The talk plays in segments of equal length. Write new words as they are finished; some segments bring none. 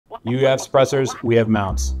You have suppressors, we have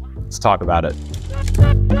mounts. Let's talk about it.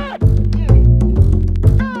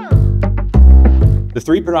 The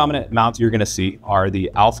three predominant mounts you're gonna see are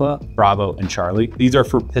the Alpha, Bravo, and Charlie. These are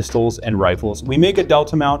for pistols and rifles. We make a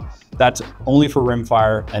Delta mount that's only for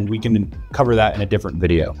rimfire, and we can cover that in a different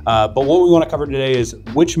video. But what we wanna cover today is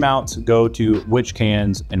which mounts go to which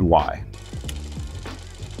cans and why.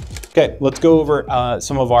 Okay, let's go over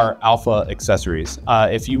some of our Alpha accessories.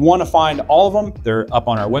 If you want to find all of them, they're up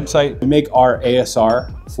on our website. We make our ASR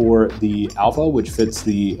for the Alpha, which fits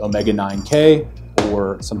the Omega 9K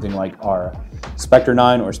or something like our Spectre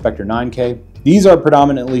 9 or Spectre 9K. These are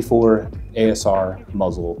predominantly for ASR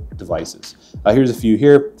muzzle devices. Here's a few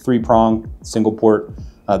here, 3-prong, single port.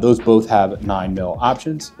 Those both have 9mm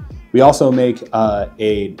options. We also make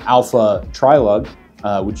an Alpha tri-lug,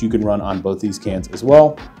 which you can run on both these cans as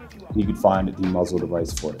well. You can find the muzzle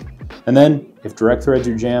device for it. And then if direct thread's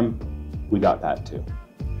your jam, we got that too.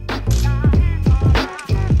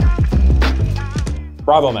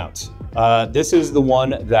 Bravo mounts. This is the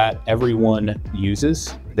one that everyone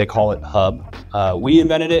uses. They call it Hub. We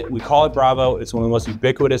invented it, we call it Bravo. It's one of the most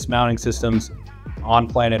ubiquitous mounting systems on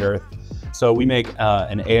planet Earth. So we make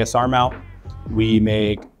an ASR mount. We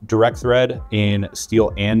make direct thread in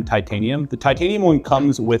steel and titanium. The titanium one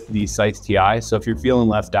comes with the Scythe TI, so if you're feeling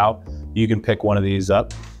left out, you can pick one of these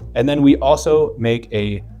up. And then we also make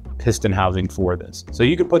a piston housing for this. So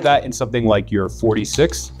you can put that in something like your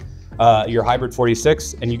 46, your hybrid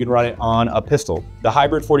 46, and you can run it on a pistol. The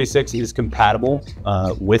hybrid 46 is compatible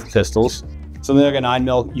with pistols. Something like a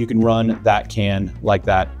 9mm, you can run that can like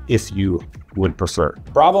that if you would prefer.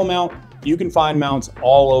 Bravo mount, you can find mounts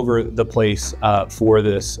all over the place for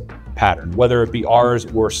this pattern, whether it be ours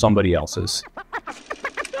or somebody else's.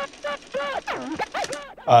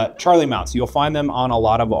 Charlie mounts, you'll find them on a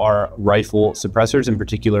lot of our rifle suppressors, in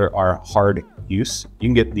particular our hard use. You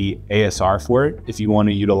can get the ASR for it if you want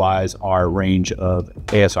to utilize our range of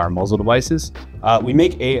ASR muzzle devices. We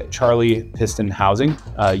make a Charlie piston housing.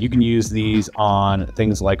 You can use these on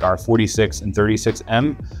things like our 46 and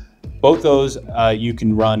 36M. Both those you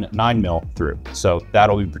can run 9mm through, so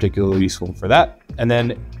that'll be particularly useful for that. And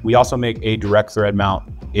then we also make a direct thread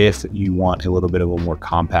mount if you want a little bit of a more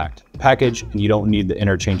compact package and you don't need the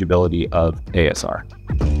interchangeability of ASR.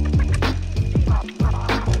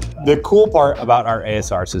 The cool part about our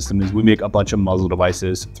ASR system is we make a bunch of muzzle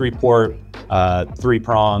devices, 3-port,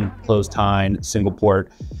 3-prong, closed tine, single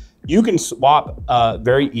port. You can swap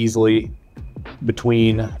very easily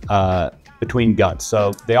between guns.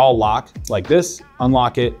 So they all lock like this,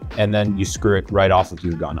 unlock it, and then you screw it right off with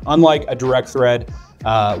your gun. Unlike a direct thread,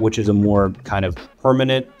 which is a more kind of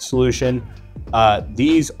permanent solution,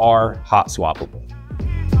 these are hot swappable.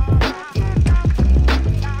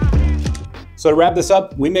 So to wrap this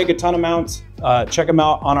up, we make a ton of mounts. Check them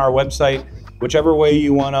out on our website. Whichever way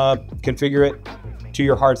you wanna configure it to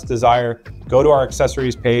your heart's desire, go to our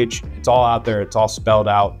accessories page. It's all out there, it's all spelled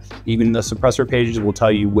out. Even the suppressor pages will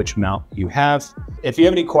tell you which mount you have. If you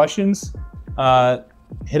have any questions,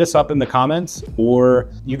 hit us up in the comments,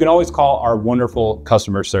 or you can always call our wonderful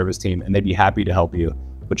customer service team and they'd be happy to help you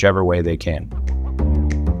whichever way they can.